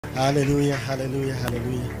Hallelujah, hallelujah,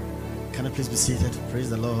 hallelujah. Can I please be seated? Praise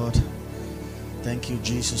the Lord. Thank you,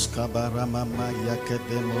 Jesus. Kabaramama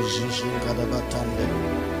yakete mojishin kadabatande.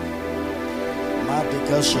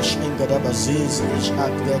 Madika shoshin kadabaziz ish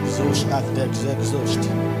akdek zosh akdek zegzost.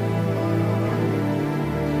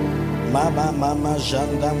 Mama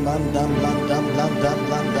jandam bandam landam landam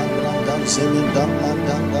landam landam semindam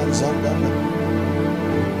landam landam zandam.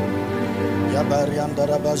 Yabariam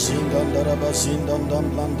darabazindam darabazindam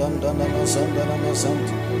dam landam dandam zandam zand.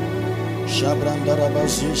 Shabran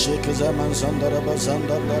darabazi shekazaman zandaraba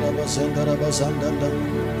zandaraba zandaraba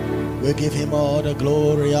zandam. We give him all the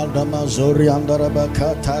glory. Aldamazori andaraba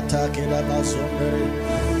katata kilabazondere.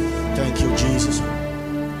 Thank you, Jesus.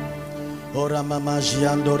 Ora mama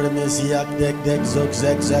jiando remeziak dek dek zog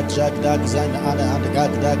zek zek jak dak zang ada ada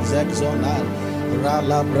gak dak zek zonal.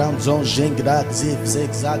 Rala bram zon jing dak zip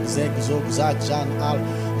zek zak zek zog zak jan al.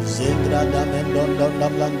 Zingra dam en dom dom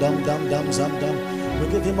dam dam dam dam dam zam dam. We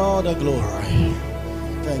give him all the glory.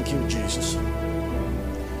 Thank you, Jesus.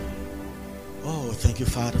 Oh, thank you,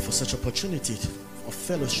 Father, for such opportunity of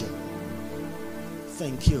fellowship.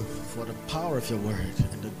 Thank you for the power of your word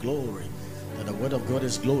and the glory that the word of God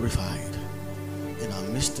is glorified in our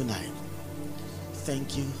midst tonight.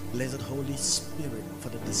 Thank you, blessed Holy Spirit, for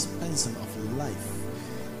the dispensing of life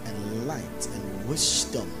and light and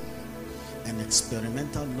wisdom and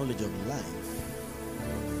experimental knowledge of life.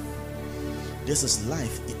 This is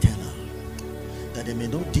life eternal, that they may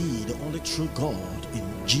know thee, the only true God, in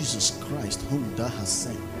Jesus Christ, whom thou hast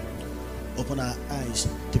sent. Open our eyes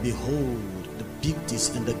to behold the beauties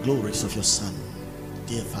and the glories of your Son.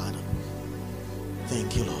 Dear Father,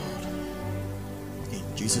 thank you, Lord. In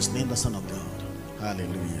Jesus' name, the Son of God.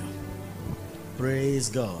 Hallelujah. Praise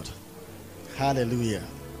God. Hallelujah.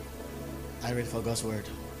 I read for God's word.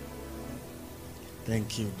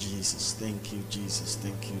 Thank you, Jesus. Thank you, Jesus.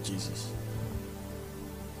 Thank you, Jesus.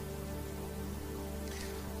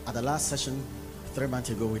 At the last session, 3 months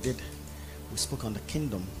ago, we spoke on the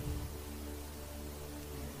kingdom.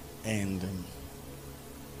 And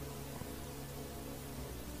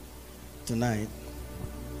tonight,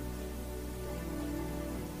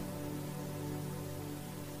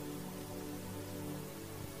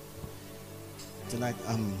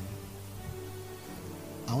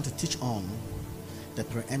 I want to teach on the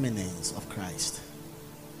preeminence of Christ.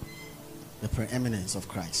 The preeminence of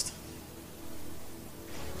Christ.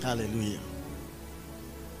 Hallelujah.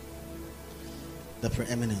 The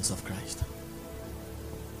preeminence of Christ.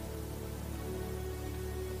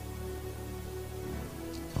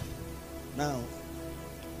 Now,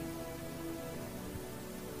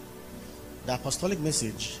 the apostolic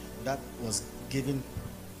message that was given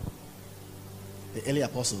the early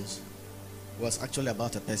apostles was actually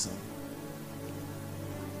about a person.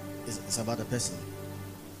 It's about a person.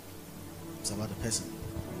 It's about a person.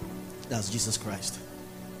 That's Jesus Christ.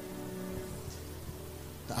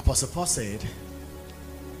 The Apostle Paul said,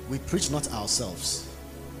 we preach not ourselves,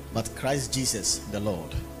 but Christ Jesus the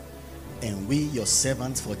Lord, and we your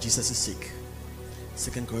servants for Jesus' sake.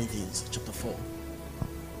 2 Corinthians chapter 4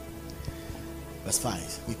 verse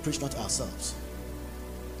 5. We preach not ourselves.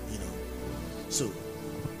 So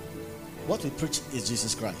what we preach is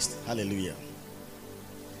Jesus Christ. Hallelujah.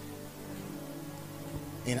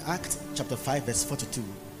 In Acts chapter 5 verse 42,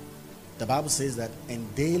 the Bible says that,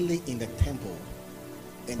 and daily in the temple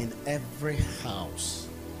and in every house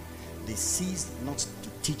they ceased not to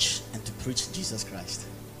teach and to preach Jesus Christ.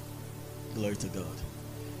 Glory to God.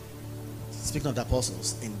 Speaking of the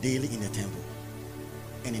apostles, and daily in the temple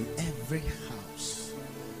and in every house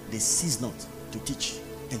they ceased not to teach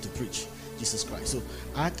and to preach Jesus Christ. So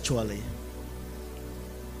actually,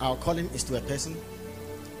 our calling is to a person,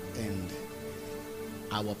 and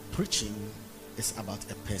our preaching is about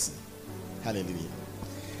a person. Hallelujah.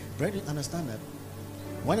 Brethren, understand that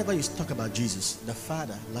whenever you talk about Jesus, the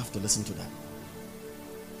Father loves to listen to that.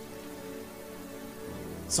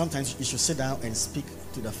 Sometimes you should sit down and speak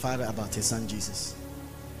to the Father about his Son Jesus.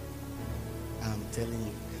 I'm telling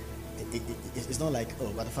you, it's not like,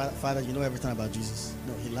 oh, but the Father, you know everything about Jesus.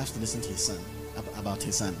 No, he loves to listen to his Son, about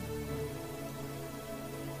his Son.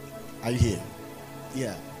 Are you here?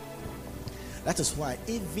 Yeah. That is why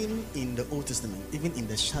even in the Old Testament, even in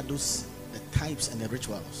the shadows, the types and the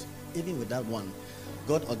rituals, even with that one,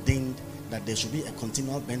 God ordained that there should be a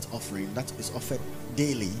continual burnt offering that is offered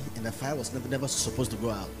daily, and the fire was never supposed to go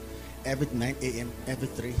out. Every 9 a.m., every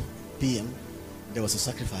 3 p.m., there was a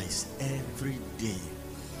sacrifice every day,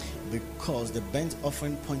 because the burnt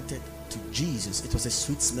offering pointed to Jesus. It was a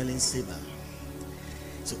sweet smelling savor.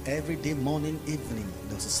 So every day, morning, evening,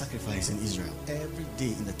 there was a sacrifice in Israel. Every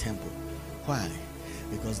day in the temple. Why?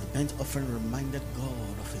 Because the burnt offering reminded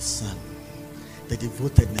God of his son, the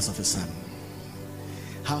devotedness of his son,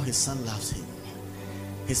 how his son loves him,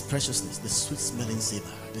 his preciousness, the sweet smelling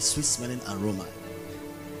savor, the sweet smelling aroma.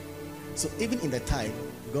 So even in the tithe,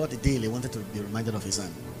 God daily wanted to be reminded of his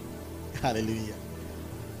son. Hallelujah.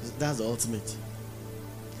 That's the ultimate.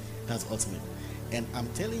 That's ultimate. And I'm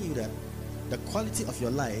telling you that the quality of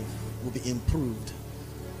your life will be improved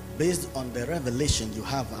based on the revelation you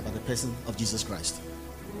have about the person of Jesus Christ.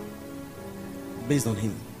 Based on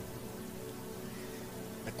him.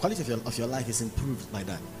 The quality of your life is improved by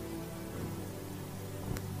that.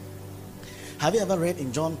 Have you ever read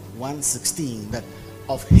in John 1:16 that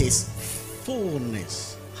of his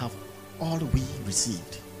fullness have all we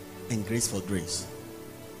received, and grace for grace?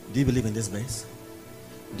 Do you believe in this verse?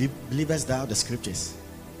 Do you believe as thou the scriptures?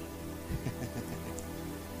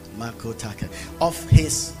 Marco Taka. Of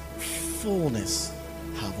his fullness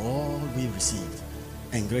have all we received,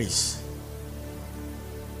 and grace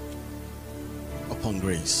upon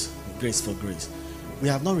grace, grace for grace. We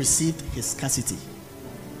have not received his scarcity.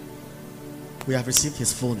 We have received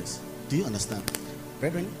his fullness. Do you understand?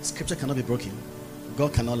 Brethren, scripture cannot be broken.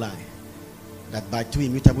 God cannot lie. That by two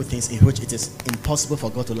immutable things in which it is impossible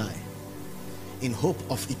for God to lie. In hope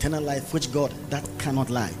of eternal life, which God, that cannot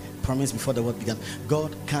lie, promised before the world began.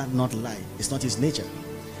 God cannot lie. It's not his nature.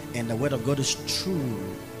 And the word of God is true.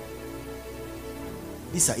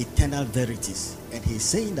 These are eternal verities. And he's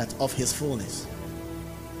saying that of his fullness,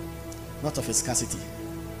 not of his scarcity.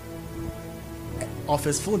 Of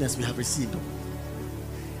his fullness we have received.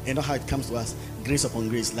 You know how it comes to us, grace upon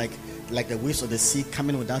grace, like the waves of the sea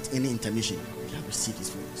coming without any intermission. We have received his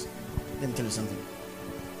fullness. Let me tell you something.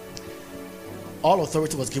 All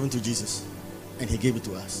authority was given to Jesus, and he gave it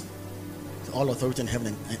to us. All authority in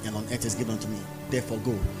heaven and on earth is given unto me. Therefore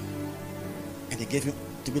go. And he gave him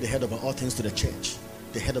to be the head over all things to the church.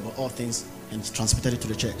 The head over all things, and transmitted it to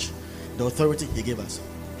the church. The authority he gave us.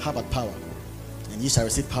 How about power? And you shall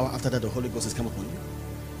receive power after that the Holy Ghost has come upon you.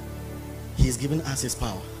 He is giving us his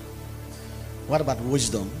power. What about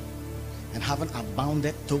wisdom? And having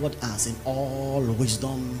abounded toward us in all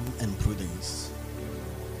wisdom and prudence,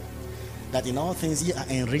 that in all things ye are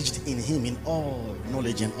enriched in him in all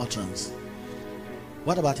knowledge and utterance.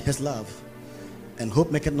 What about his love? And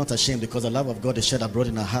hope maketh not ashamed, because the love of God is shed abroad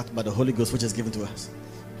in our heart by the Holy Ghost which is given to us.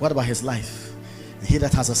 What about his life? And he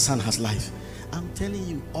that has a son has life. I'm telling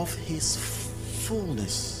you, of his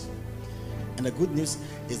fullness. And the good news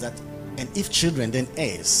is that, and if children, then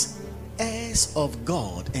heirs, heirs of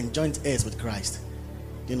God and joint heirs with Christ.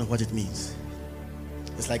 Do you know what it means?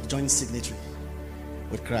 It's like joint signatory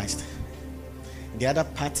with Christ. The other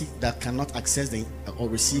party that cannot access or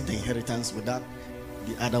receive the inheritance without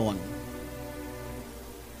the other one.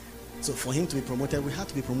 So for him to be promoted, we have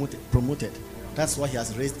to be promoted. That's why he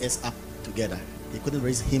has raised us up together. He couldn't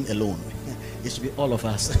raise him alone. It should be all of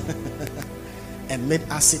us. And made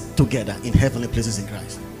us sit together in heavenly places in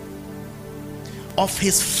Christ. Of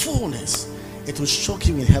his fullness, it will shock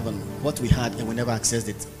you in heaven what we had and we never accessed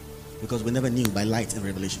it, because we never knew by light and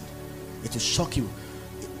revelation. It will shock you.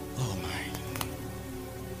 Oh my.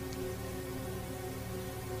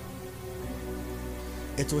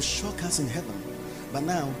 It will shock us in heaven. But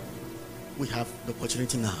now we have the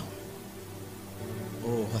opportunity now.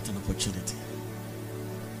 Oh, what an opportunity.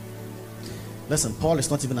 Listen, Paul is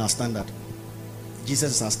not even our standard.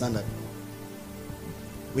 Jesus is our standard.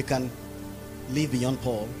 We can live beyond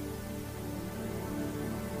Paul.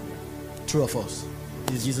 True or false?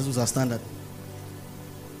 It is Jesus who's our standard.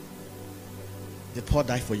 Did Paul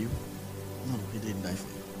die for you? No, he didn't die for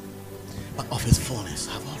you. But of his fullness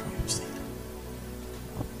have all received.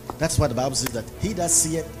 That's why the Bible says that he that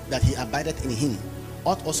seeth that he abideth in him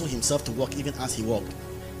ought also himself to walk even as he walked.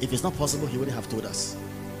 If it's not possible, he wouldn't have told us.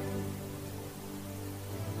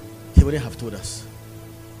 He wouldn't have told us.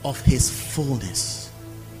 Of his fullness,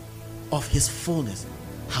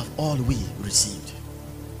 have all we received.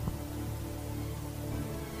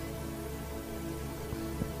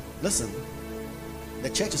 Listen, the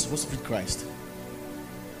church is supposed to preach Christ.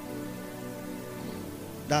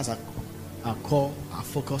 That's our core, our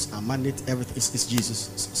focus, our mandate. Everything is Jesus.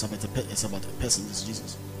 It's about a person. It's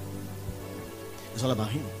Jesus. It's all about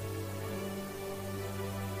him.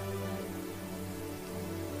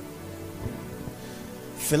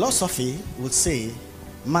 Philosophy would say,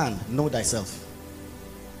 man, know thyself.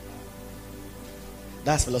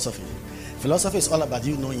 That's philosophy. Philosophy is all about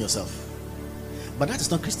you knowing yourself. But that is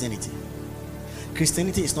not Christianity.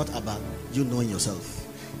 Christianity is not about you knowing yourself.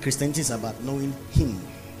 Christianity is about knowing him.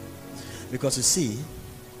 Because you see,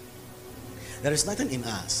 there is nothing in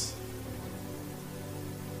us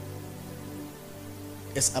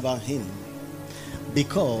It's about him.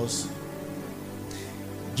 Because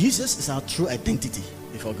Jesus is our true identity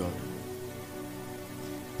before God.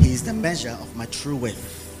 He is the measure of my true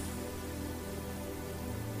worth.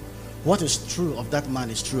 What is true of that man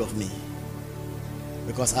is true of me.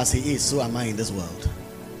 Because as he is, so am I in this world.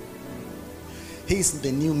 He is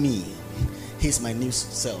the new me. He is my new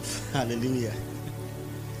self. Hallelujah.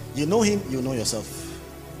 You know him, you know yourself.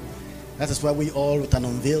 That is why we all, with an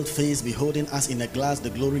unveiled face, beholding us in a glass the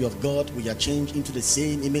glory of God, we are changed into the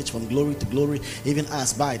same image from glory to glory, even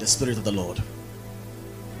as by the Spirit of the Lord.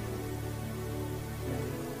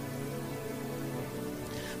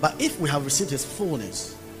 But if we have received his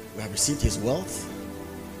fullness, we have received his wealth,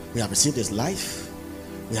 we have received his life,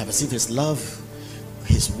 we have received his love,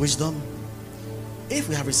 his wisdom. If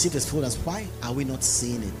we have received his fullness, why are we not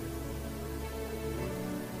seeing it?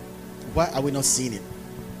 Why are we not seeing it?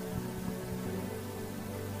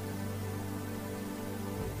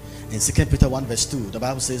 In 2 Peter 1 verse 2, the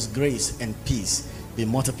Bible says, grace and peace be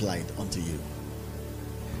multiplied unto you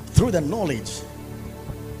through the knowledge.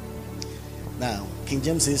 Now, King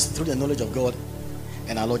James says, through the knowledge of God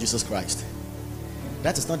and our Lord Jesus Christ.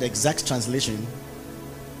 That is not the exact translation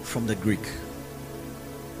from the Greek.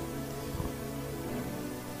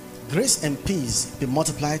 Grace and peace be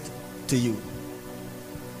multiplied to you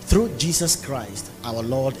through Jesus Christ, our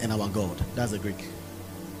Lord and our God. That's the Greek.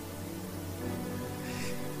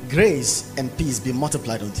 Grace and peace be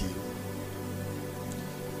multiplied unto you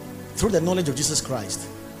through the knowledge of Jesus Christ,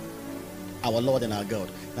 our Lord and our God.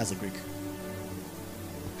 That's the Greek.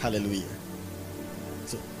 Hallelujah.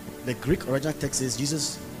 So the Greek original text says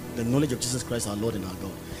Jesus, the knowledge of Jesus Christ, our Lord and our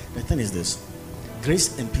God. The thing is this: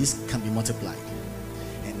 grace and peace can be multiplied,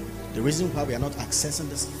 and the reason why we are not accessing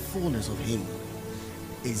this fullness of him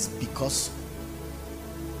is because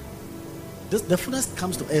the fullness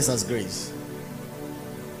comes to us as grace.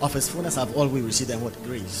 Of his fullness have all we received, and what?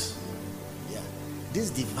 Grace. Yeah. This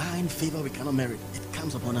divine favor we cannot merit. It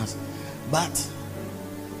comes upon us. But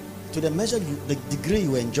to the measure the degree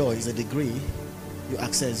you enjoy is the degree you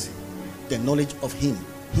access the knowledge of him.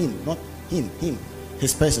 Him, not him. Him.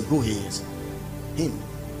 His person, who he is. Him.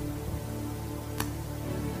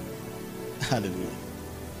 Hallelujah.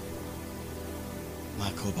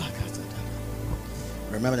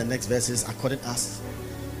 Remember the next verse is, according as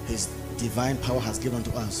his divine power has given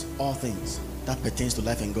unto us all things that pertains to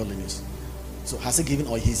life and godliness. So has he given,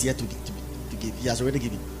 or he's yet to give? He has already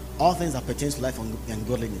given all things that pertains to life and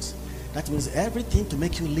godliness. That means everything to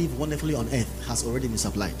make you live wonderfully on earth has already been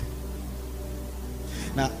supplied.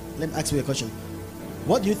 Now let me ask you a question.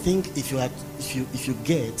 What do you think if you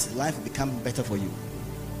get, life will become better for you?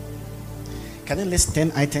 Can you list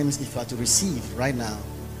 10 items if you are to receive right now?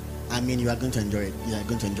 I mean, you are going to enjoy it. You are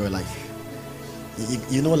going to enjoy life.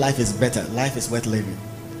 You know life is better. Life is worth living.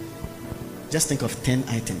 Just think of 10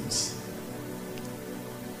 items.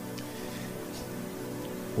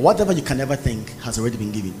 Whatever you can ever think has already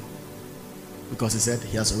been given. Because he said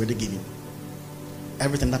he has already given.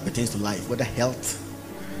 Everything that pertains to life, whether health,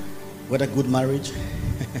 whether good marriage,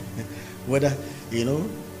 whether,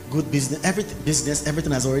 good business,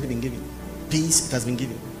 everything has already been given. Peace, it has been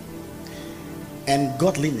given. And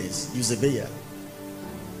godliness, Eusebia.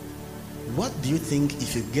 What do you think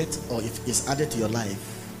if you get, or if it's added to your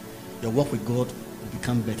life, your walk with God will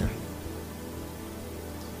become better?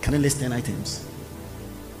 Can you list 10 items?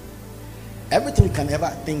 Everything you can ever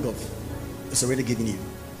think of is already given you.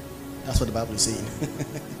 That's what the Bible is saying.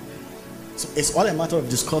 So it's all a matter of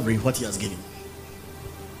discovering what he has given.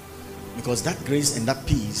 Because that grace and that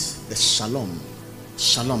peace, the shalom,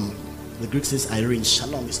 the Greek says irene,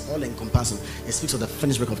 shalom is all encompassing. It speaks of the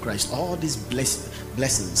finished work of Christ. All these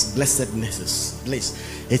blessings, blessednesses, bliss,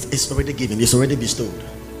 it's already given, it's already bestowed.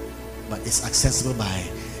 But it's accessible by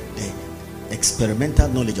the experimental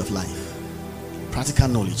knowledge of life, practical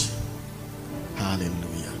knowledge.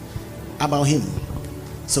 Hallelujah. About him.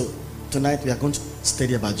 So tonight we are going to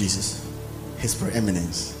study about Jesus, his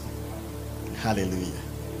preeminence. Hallelujah.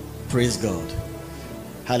 Praise God.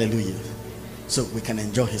 Hallelujah. So we can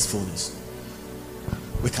enjoy his fullness.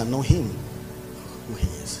 We can know him, who he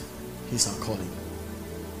is. He's our calling.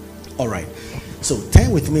 All right. So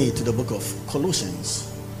turn with me to the book of Colossians,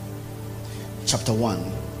 chapter 1,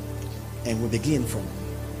 and we begin from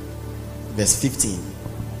verse 15.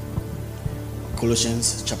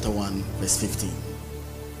 Colossians chapter 1, verse 15.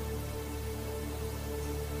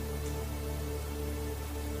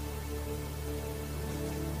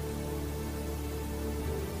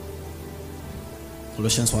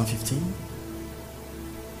 Colossians 1:15.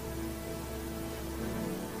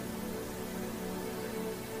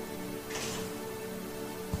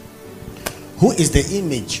 Who is the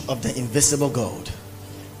image of the invisible God,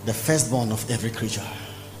 the firstborn of every creature.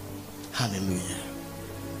 Hallelujah.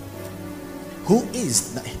 Who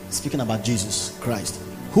is, speaking about Jesus Christ,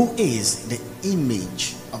 who is the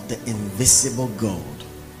image of the invisible God,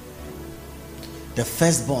 the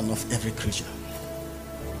firstborn of every creature.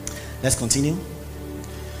 Let's continue.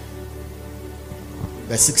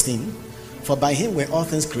 Verse 16. For by him were all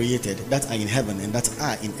things created that are in heaven and that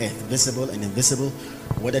are in earth, visible and invisible,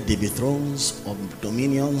 whether they be thrones or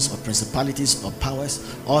dominions or principalities or powers,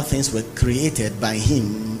 all things were created by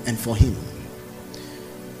him and for him.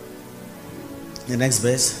 The next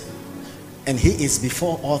verse. And he is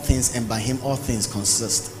before all things, and by him all things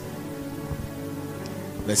consist.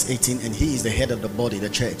 Verse 18. And he is the head of the body, the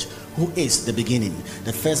church, who is the beginning,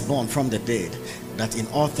 the firstborn from the dead, that in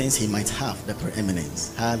all things he might have the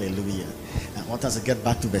preeminence. Hallelujah. I want us to get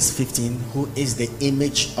back to verse 15. Who is the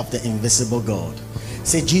image of the invisible God?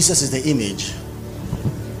 Say, Jesus is the image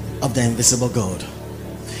of the invisible God.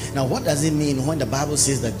 Now, what does it mean when the Bible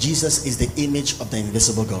says that Jesus is the image of the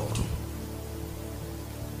invisible God?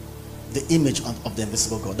 The image of the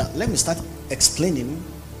invisible God. Now, let me start explaining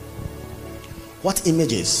what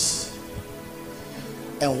image is.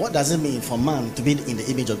 And what does it mean for man to be in the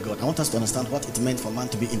image of God? I want us to understand what it meant for man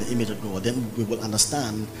to be in the image of God. Then we will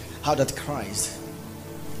understand how that Christ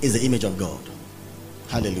is the image of God.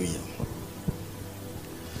 Hallelujah.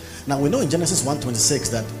 Now we know in Genesis 1:26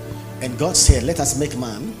 that, and God said, let us make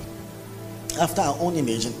man after our own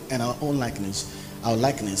image and our own likeness,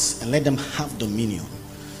 and let them have dominion.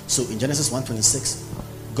 So in Genesis 1:26,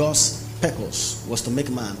 God's purpose was to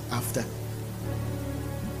make man after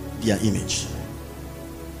their image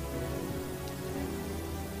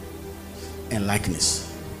and likeness.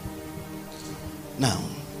 Now,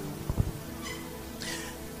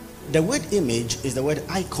 the word image is the word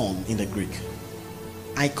icon in the Greek.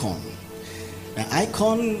 Icon. Now,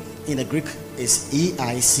 icon in the Greek is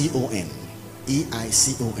E-I-C-O-N.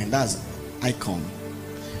 E-I-C-O-N. That's icon.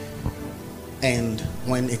 And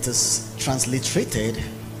when it is transliterated,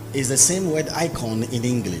 it's the same word icon in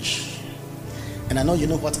English. And I know you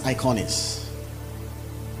know what icon is.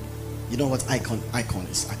 You know what icon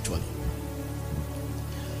is actually.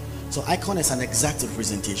 So icon is an exact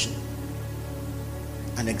representation.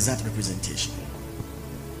 An exact representation.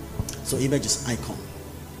 So image is icon.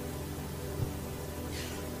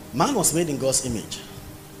 Man was made in God's image.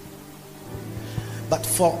 But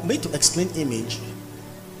for me to explain image,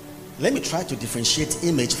 let me try to differentiate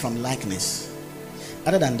image from likeness.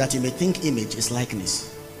 Other than that, you may think image is likeness.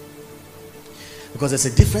 Because there's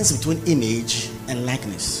a difference between image and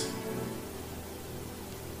likeness.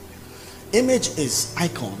 Image is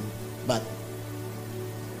icon, but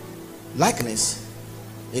likeness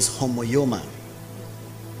is homoioma.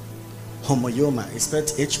 Homoioma is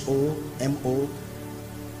spelled H-O-M-O-I-O-M-O.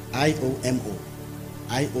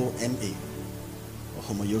 I-O-M-A. Or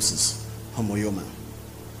homoiosis. Homoioma.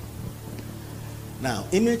 Now,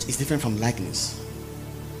 image is different from likeness.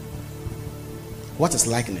 What is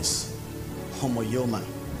likeness? Homoioma.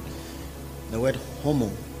 The word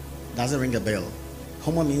homo doesn't ring a bell.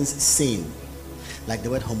 Homo means same, like the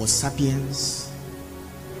word homo sapiens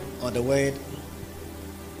or the word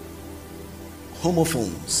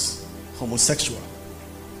homophones, homosexual.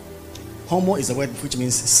 Homo is the word which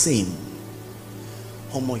means same.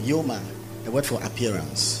 Homoioma, the word for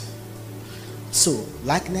appearance. So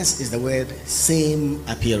likeness is the word same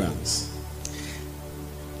appearance.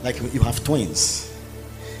 Like you have twins.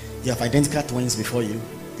 You have identical twins before you.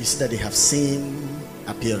 You see that they have same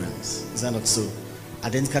appearance. Is that not so?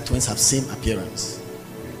 Identical twins have same appearance.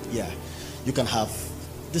 Yeah. You can have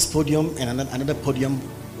this podium and another podium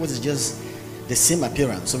which is just the same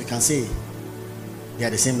appearance. So we can say they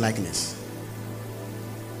are the same likeness.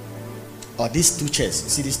 Or these two chairs. You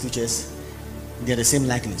see these two chairs? They are the same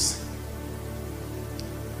likeness.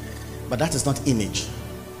 But that is not image.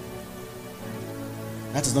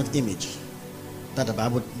 That is not image. That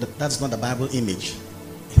is not the Bible image.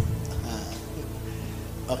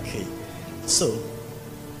 Okay. So,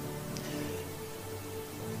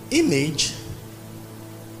 image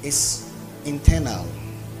is internal.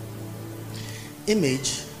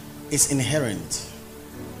 Image is inherent.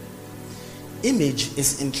 Image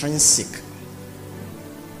is intrinsic.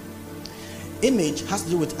 Image has to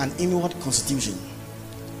do with an inward constitution.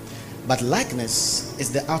 But likeness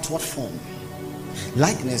is the outward form.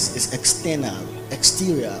 Likeness is external,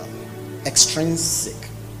 exterior, extrinsic.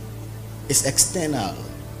 It's external.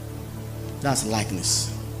 That's likeness.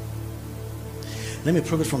 Let me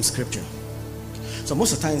prove it from scripture. So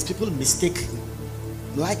most of the times people mistake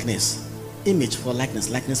likeness, image for likeness,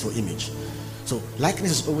 likeness for image. So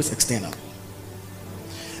likeness is always external.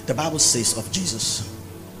 the Bible says of Jesus.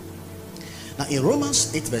 Now in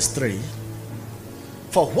Romans 8 verse 3,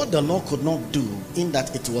 for what the law could not do, in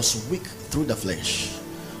that it was weak through the flesh,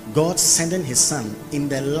 God sending his son in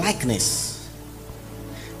the likeness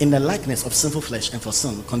of sinful flesh, and for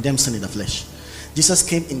sin, condemned sin in the flesh. Jesus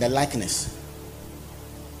came in the likeness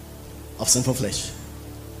of sinful flesh.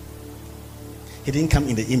 He didn't come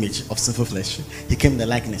in the image of sinful flesh. He came in the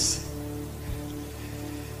likeness.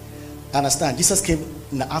 Understand? Jesus came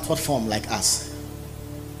in the outward form like us.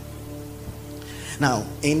 Now,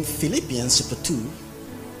 in Philippians chapter 2,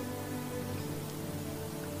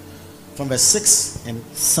 from verse 6 and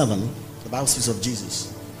 7, the Bible speaks of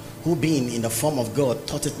Jesus, who being in the form of God,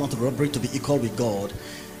 thought it not robbery to be equal with God,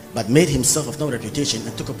 but made himself of no reputation,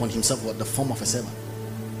 and took upon himself the form of a servant,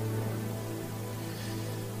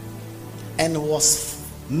 and was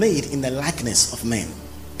made in the likeness of men.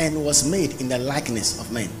 And was made in the likeness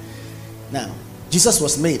of men. Now, Jesus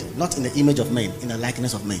was made not in the image of men, in the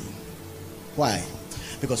likeness of men. Why?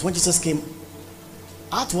 Because when Jesus came,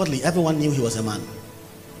 outwardly everyone knew he was a man.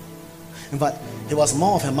 In fact, he was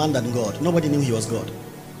more of a man than God. Nobody knew he was God.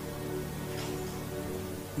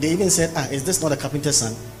 They even said, is this not a carpenter's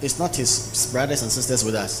son? It's not his brothers and sisters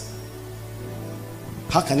with us.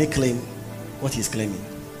 How can he claim what he's claiming?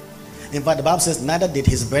 In fact, the Bible says, neither did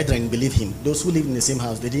his brethren believe him. Those who lived in the same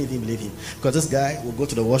house, they didn't even believe him. Because this guy will go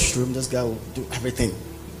to the washroom, this guy will do everything.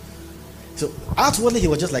 So outwardly he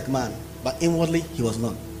was just like man, but inwardly he was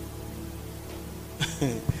not.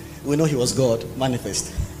 We know he was God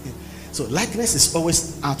manifest. So likeness is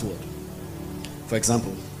always outward. For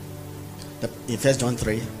example, in 1 John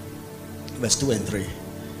 3, verse 2 and 3, it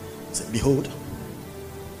says, behold,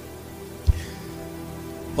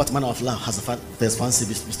 what manner of love has the first fancy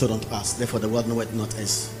bestowed unto us? Therefore the world knoweth not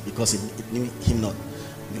us, because it knew him not.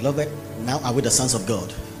 Beloved, now are we the sons of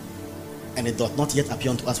God, and it doth not yet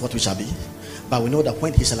appear unto us what we shall be. But we know that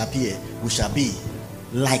when he shall appear, we shall be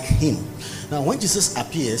like him. Now when Jesus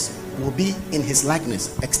appears, we'll be in his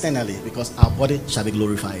likeness externally, because our body shall be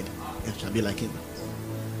glorified. It shall be like him.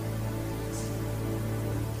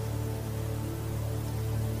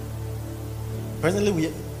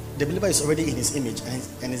 Presently, the believer is already in his image,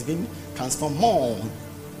 and is being transformed more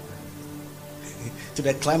to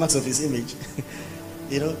the climax of his image.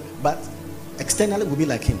 But externally we'll be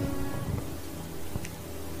like him.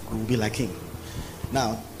 We will be like him.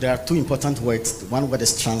 Now, there are two important words. One word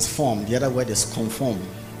is transform, the other word is conform.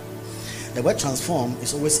 The word transform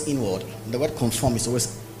is always inward. The word conform is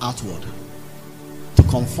always outward. To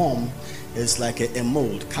conform is like a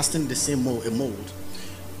mold, casting the same mold, a mold,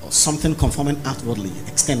 or something conforming outwardly,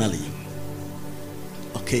 externally.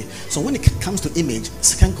 Okay, so when it comes to image,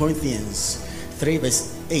 2 Corinthians 3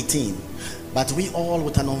 verse 18, but we all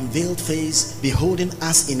with an unveiled face, beholding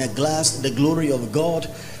as in a glass the glory of God,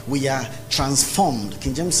 we are transformed.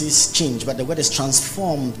 King James says change, but the word is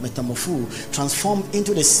transformed, metamorpho, transformed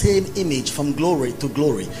into the same image from glory to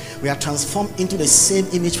glory. We are transformed into the same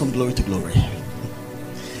image from glory to glory.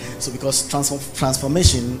 So because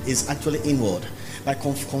transformation is actually inward, but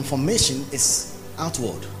conformation is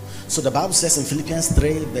outward. So the Bible says in Philippians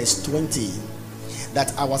 3 verse 20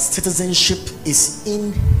 that our citizenship is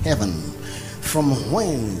in heaven, from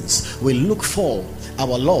whence we look for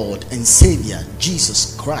our Lord and Savior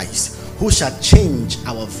Jesus Christ, who shall change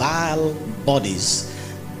our vile bodies,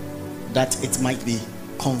 that it might be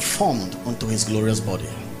conformed unto his glorious body.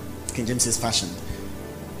 King James says fashioned,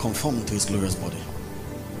 conformed to his glorious body.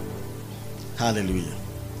 Hallelujah.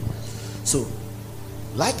 So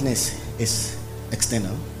likeness is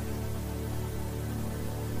external,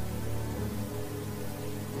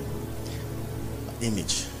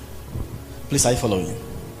 image. Please, are you following?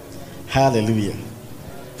 Hallelujah.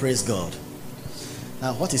 Praise God.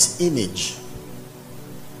 Now, what is image?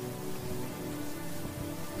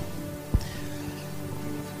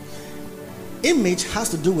 Image has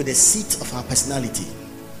to do with the seat of our personality.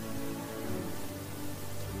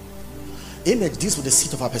 Image deals with the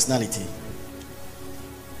seat of our personality.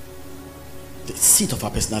 The seat of our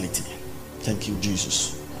personality. Thank you,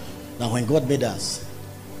 Jesus. Now, when God made us,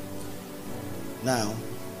 now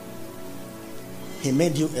he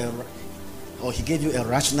made you he gave you a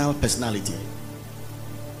rational personality.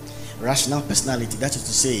 Rational personality, that is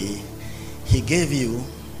to say, he gave you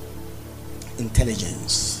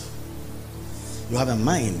intelligence. You have a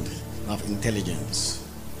mind of intelligence.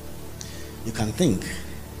 You can think.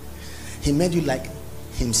 He made you like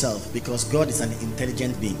himself, because God is an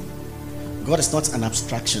intelligent being. God is not an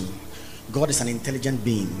abstraction. God is an intelligent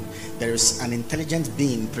being. There is an intelligent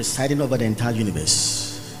being presiding over the entire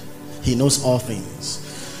universe. He knows all things.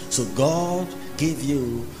 So God gave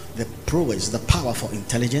you the prowess, the power for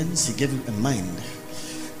intelligence. He gave you a mind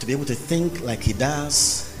to be able to think like he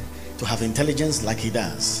does, to have intelligence like he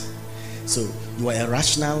does. So you are a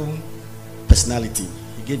rational personality.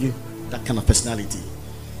 He gave you that kind of personality.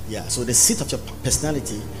 Yeah. So the seat of your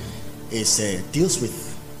personality is deals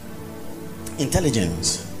with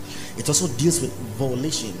intelligence. It also deals with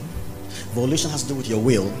volition. Volition has to do with your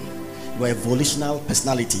will. You are a volitional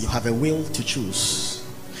personality. You have a will to choose.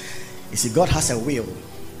 You see, God has a will.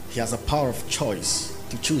 He has a power of choice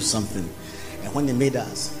to choose something. And when he made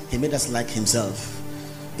us like himself.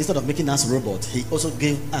 Instead of making us robots, he also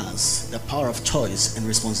gave us the power of choice and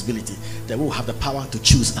responsibility, that we will have the power to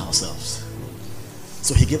choose ourselves.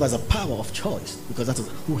 So he gave us a power of choice because that is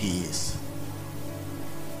who he is.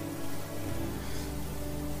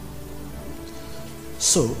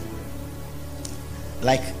 So,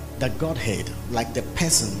 like the Godhead, like the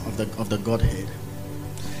person of the Godhead,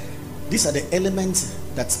 these are the elements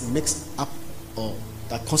that makes up or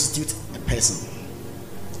that constitute a person.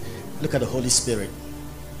 Look at the Holy Spirit.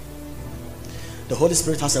 The Holy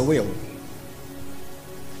Spirit has a will.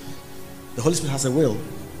 The Holy Spirit has a will.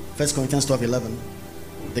 1 Corinthians 12:11.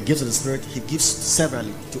 The gifts of the Spirit, he gives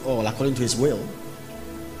severally to all according to his will.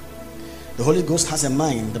 The Holy Ghost has a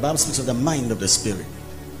mind. The Bible speaks of the mind of the Spirit,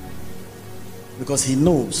 because he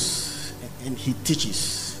knows and he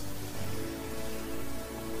teaches.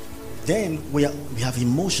 Then we have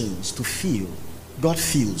emotions to feel. God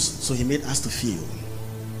feels, so he made us to feel.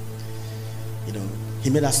 You know, he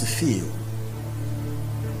made us to feel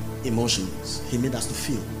emotions. He made us to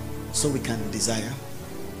feel so we can desire.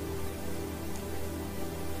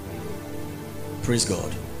 Praise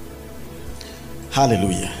God.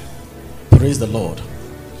 Hallelujah. Praise the Lord.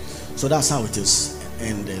 So that's how it is.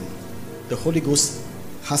 And the Holy Ghost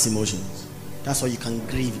has emotions. That's why you can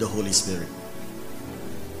grieve the Holy Spirit.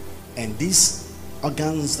 And these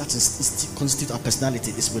organs that constitute our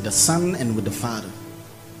personality is with the Son and with the Father,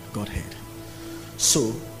 Godhead.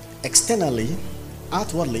 So externally,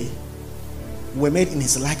 outwardly, we're made in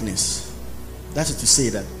his likeness. That is to say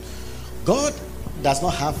that God does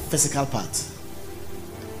not have physical parts.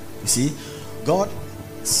 You see, God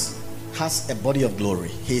has a body of glory.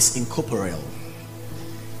 He is incorporeal.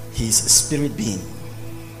 He is a spirit being.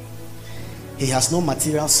 He has no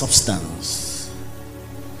material substance.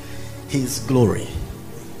 He is glory.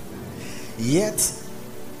 Yet,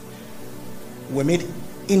 we're made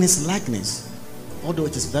in his likeness, although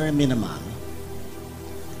it is very minimal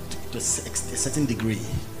to a certain degree.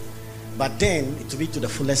 But then, it will be to the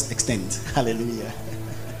fullest extent. Hallelujah.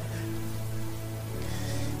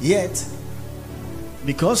 Yet,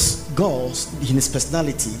 because God, in his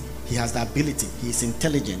personality, he has the ability, he is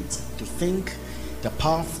intelligent to think, the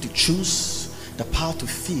power to choose, the power to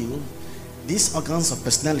feel. These organs of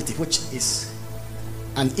personality, which is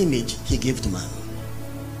an image he gave to man.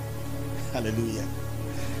 Hallelujah.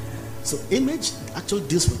 So image actually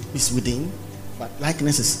deals with is within, but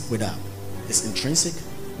likeness is without. It's intrinsic,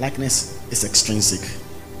 likeness is extrinsic.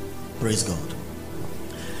 Praise God.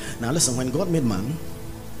 Now listen, when God made man,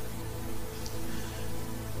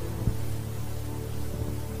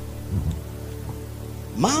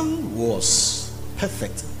 man was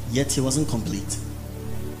perfect, yet he wasn't complete.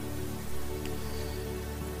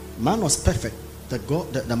 Man was perfect.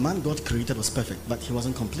 The man God created was perfect, but he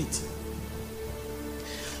wasn't complete.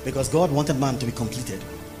 Because God wanted man to be completed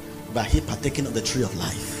by he partaking of the tree of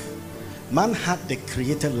life. Man had the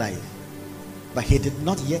created life, but he did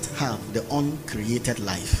not yet have the uncreated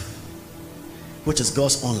life, which is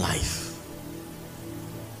God's own life.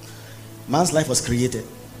 Man's life was created,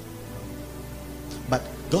 but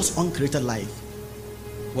God's uncreated life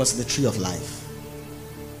was the tree of life,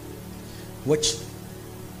 which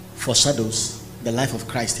foreshadows the life of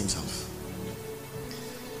Christ himself.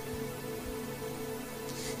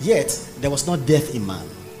 Yet there was no death in man.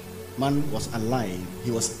 Man was alive.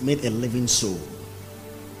 He was made a living soul.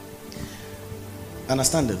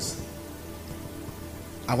 Understand this?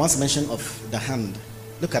 I once mentioned of the hand.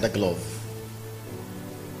 Look at the glove.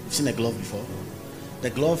 You've seen a glove before?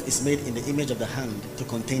 The glove is made in the image of the hand to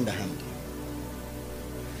contain the hand.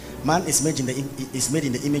 Man is made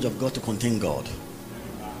in the image of God to contain God.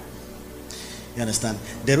 You understand?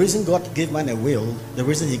 The reason God gave man a will, the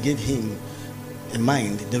reason he gave him a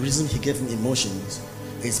mind, the reason he gave him emotions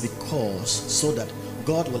is because so that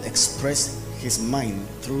God will express his mind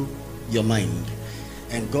through your mind,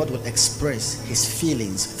 and God will express his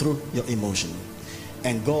feelings through your emotion,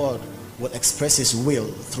 and God will express his will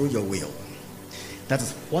through your will. That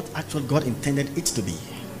is what actually God intended it to be.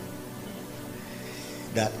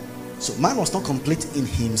 So man was not complete in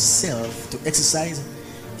himself to exercise,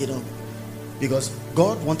 Because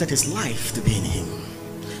God wanted his life to be in him.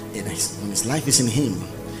 And when his life is in him,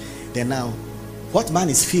 then now what man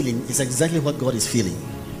is feeling is exactly what God is feeling.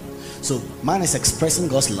 So man is expressing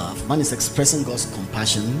God's love, man is expressing God's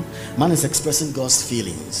compassion, man is expressing God's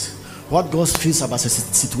feelings. What God feels about the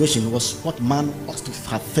situation was what man ought to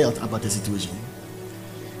have felt about the situation.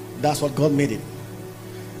 That's what God made it.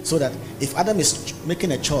 So that if Adam is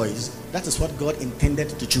making a choice, that is what God intended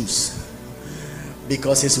to choose.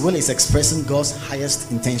 Because his will is expressing God's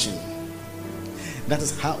highest intention. That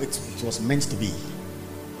is how it was meant to be.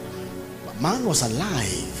 But man was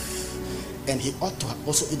alive, and he ought to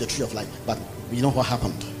also eat the tree of life. But you know what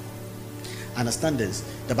happened? Understand this.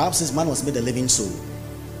 The Bible says man was made a living soul.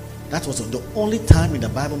 That was the only time in the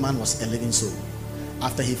Bible man was a living soul.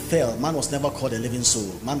 After he fell, man was never called a living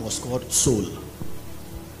soul. Man was called soul.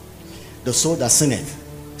 The soul that sinneth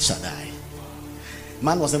shall die.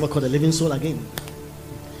 Man was never called a living soul again,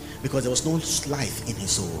 because there was no life in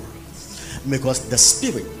his soul. Because the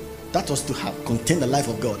spirit that was to have contained the life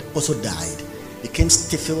of God also died, became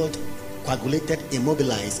stifled, coagulated,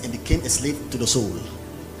 immobilized, and became a slave to the soul.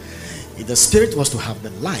 If the spirit was to have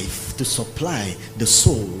the life to supply the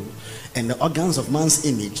soul and the organs of man's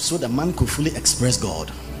image so that man could fully express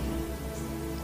God,